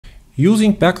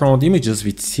Using background images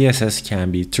with CSS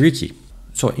can be tricky.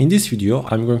 So in this video,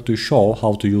 I'm going to show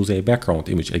how to use a background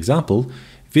image example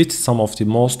with some of the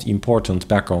most important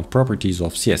background properties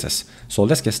of CSS. So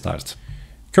let's get started.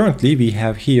 Currently, we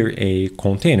have here a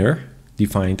container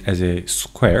defined as a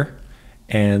square,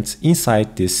 and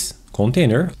inside this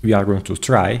container, we are going to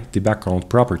try the background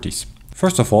properties.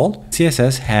 First of all,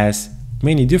 CSS has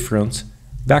many different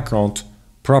background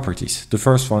properties. The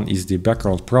first one is the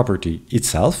background property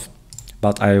itself,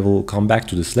 but I will come back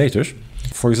to this later.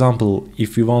 For example,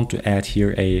 if we want to add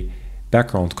here a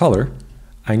background color,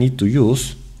 I need to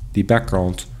use the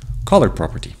background color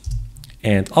property.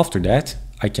 And after that,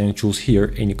 I can choose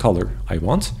here any color I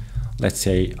want. Let's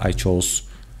say I chose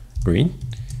green.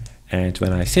 And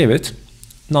when I save it,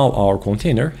 now our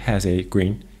container has a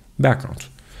green background.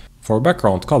 For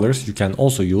background colors, you can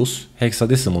also use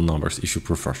hexadecimal numbers if you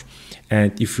prefer.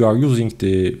 And if you are using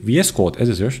the VS Code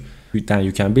editor, then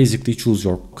you can basically choose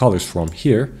your colors from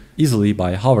here easily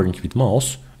by hovering with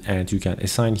mouse, and you can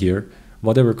assign here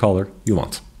whatever color you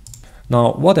want.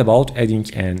 Now, what about adding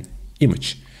an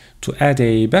image? To add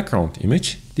a background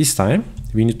image, this time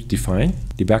we need to define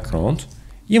the background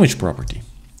image property.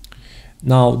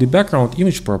 Now, the background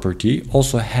image property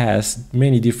also has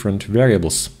many different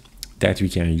variables that we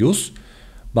can use,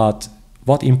 but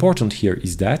what's important here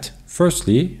is that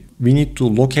firstly, we need to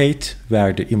locate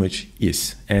where the image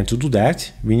is, and to do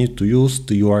that, we need to use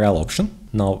the URL option.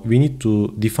 Now, we need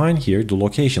to define here the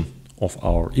location of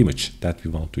our image that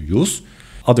we want to use.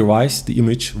 Otherwise, the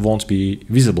image won't be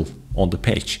visible on the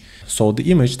page. So the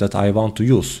image that I want to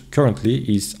use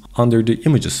currently is under the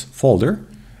images folder,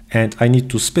 and I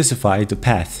need to specify the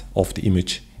path of the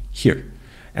image here.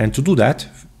 And to do that,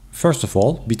 first of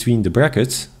all, between the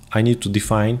brackets, I need to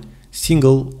define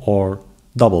single or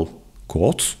double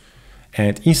quotes.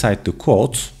 And inside the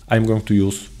quotes, I'm going to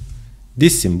use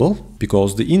this symbol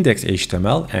because the index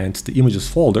HTML and the images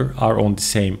folder are on the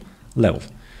same level.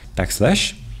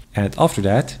 Backslash. And after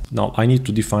that, now I need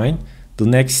to define the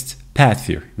next path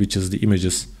here, which is the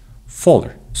images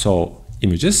folder. So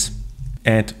images.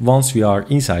 And once we are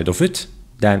inside of it,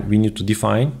 then we need to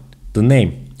define the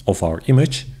name of our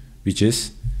image, which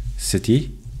is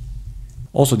city.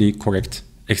 Also the correct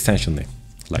extension name,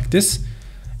 like this.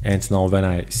 And now when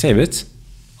I save it,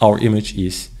 our image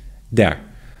is there.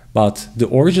 But the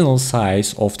original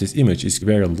size of this image is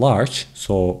very large,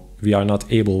 so we are not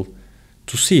able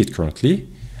to see it currently.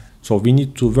 So we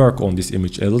need to work on this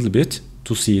image a little bit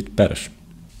to see it better.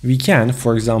 We can,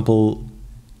 for example,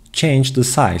 change the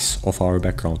size of our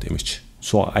background image.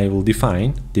 So I will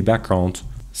define the background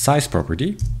size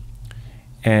property.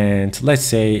 And let's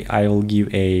say I will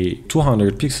give a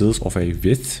 200 pixels of a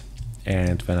width.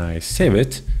 And when I save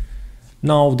it,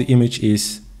 now the image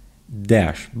is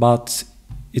there, but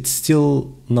it's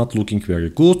still not looking very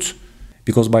good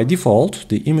because by default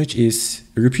the image is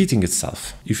repeating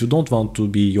itself. If you don't want to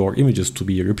be your images to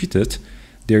be repeated,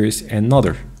 there is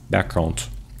another background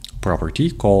property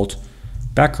called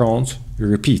background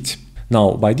repeat.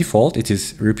 Now by default it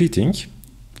is repeating,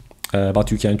 but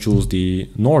you can choose the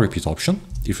no repeat option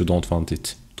if you don't want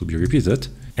it to be repeated.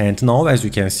 And now, as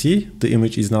you can see, the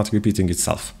image is not repeating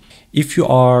itself. If you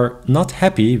are not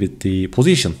happy with the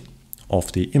position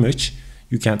of the image,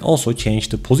 you can also change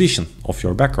the position of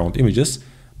your background images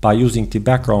by using the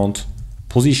background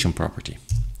position property.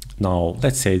 Now,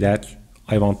 let's say that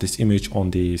I want this image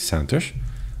on the center.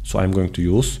 So I'm going to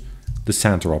use the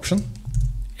center option,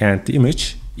 and the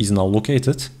image is now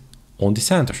located on the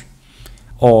center.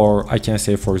 Or I can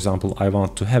say, for example, I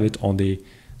want to have it on the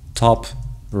top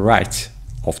right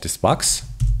of this box,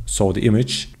 so the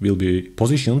image will be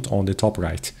positioned on the top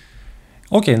right.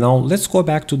 Okay, now let's go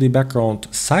back to the background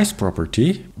size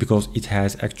property because it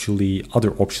has actually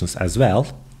other options as well.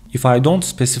 If I don't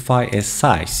specify a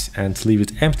size and leave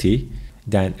it empty,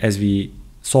 then as we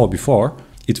saw before,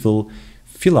 it will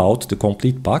fill out the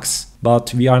complete box,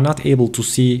 but we are not able to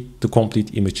see the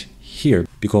complete image here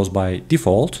because by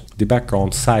default, the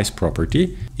background size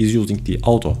property is using the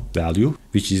auto value,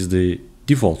 which is the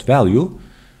default value,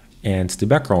 and the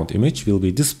background image will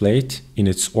be displayed in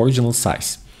its original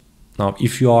size. Now,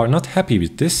 if you are not happy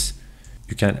with this,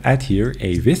 you can add here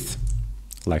a width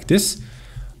like this,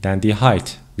 then the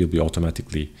height will be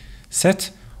automatically set,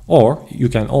 or you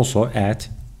can also add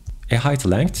a height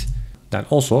length, then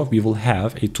also we will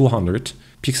have a 200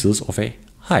 pixels of a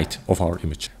height of our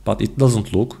image, but it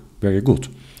doesn't look very good.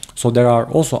 So there are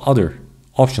also other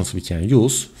options we can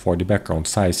use for the background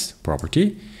size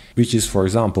property, which is, for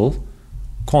example,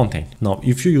 contain. Now,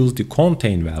 if you use the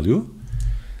contain value,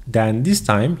 then this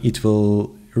time it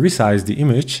will resize the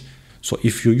image. So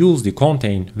if you use the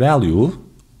contain value,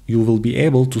 you will be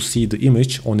able to see the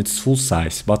image on its full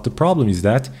size. But the problem is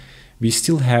that we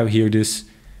still have here this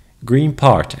green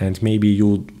part, and maybe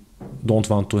you don't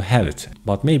want to have it,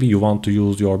 but maybe you want to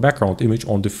use your background image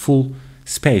on the full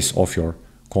space of your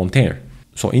container.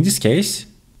 So in this case,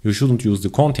 you shouldn't use the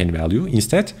content value.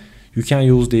 Instead, you can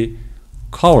use the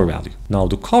cover value. Now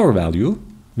the cover value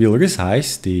will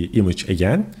resize the image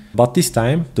again, but this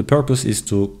time the purpose is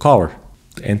to cover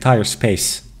the entire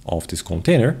space of this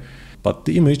container, but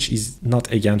the image is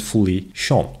not again fully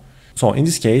shown. So in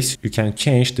this case, you can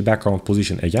change the background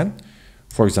position again,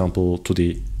 for example, to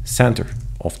the center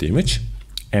of the image.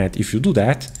 And if you do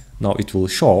that, now it will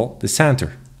show the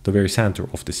center, the very center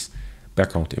of this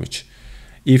background image.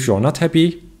 If you're not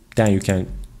happy, then you can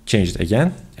change it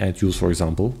again and use, for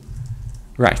example,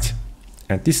 right.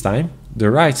 And this time, the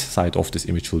right side of this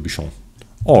image will be shown,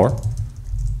 or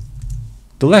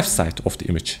the left side of the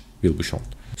image will be shown.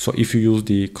 So if you use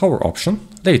the cover option,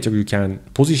 later you can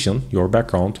position your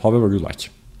background however you like.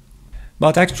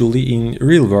 But actually, in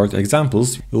real-world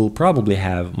examples, you will probably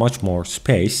have much more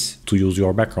space to use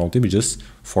your background images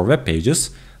for web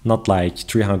pages, not like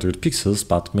 300 pixels,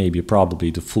 but maybe probably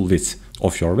the full width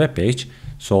of your web page.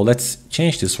 So let's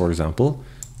change this, for example,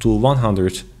 to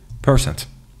 100%.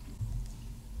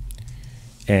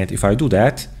 And if I do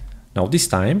that, now this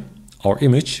time our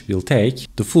image will take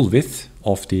the full width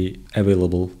of the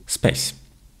available space.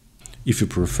 If you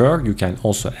prefer, you can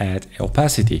also add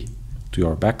opacity to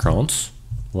your backgrounds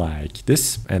like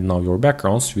this, and now your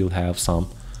backgrounds will have some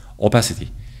opacity.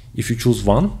 If you choose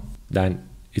 1, then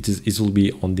it will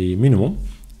be on the minimum,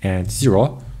 and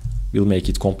 0 will make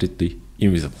it completely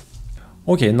invisible.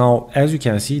 Okay, now as you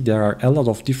can see, there are a lot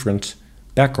of different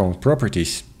background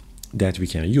properties that we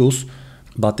can use,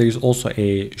 but there is also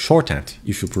a shorthand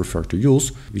if you prefer to use,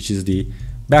 which is the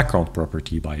background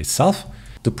property by itself.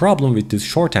 The problem with this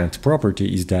shorthand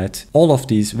property is that all of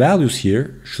these values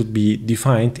here should be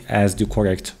defined as the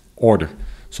correct order.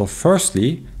 So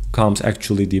firstly comes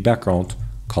actually the background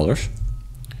color.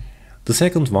 The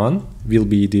second one will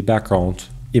be the background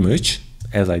image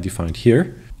as I defined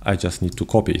here. I just need to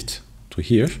copy it to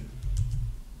here.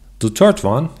 The third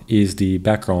one is the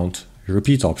background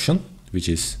repeat option, which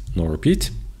is no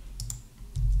repeat.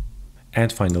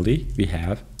 And finally, we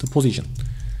have the position.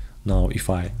 Now, if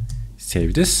I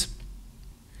save this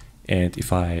and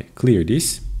if I clear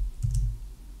this,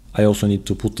 I also need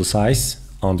to put the size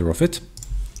under of it.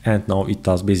 And now it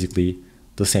does basically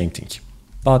the same thing.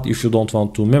 But if you don't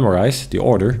want to memorize the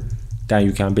order, then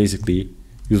you can basically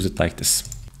use it like this.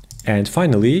 And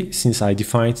finally, since I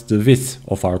defined the width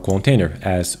of our container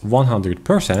as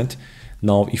 100%,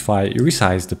 now if I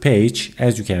resize the page,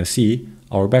 as you can see,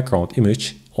 our background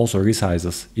image also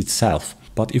resizes itself.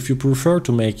 But if you prefer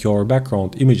to make your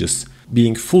background images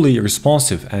being fully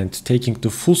responsive and taking the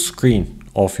full screen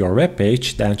of your web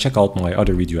page, then check out my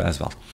other video as well.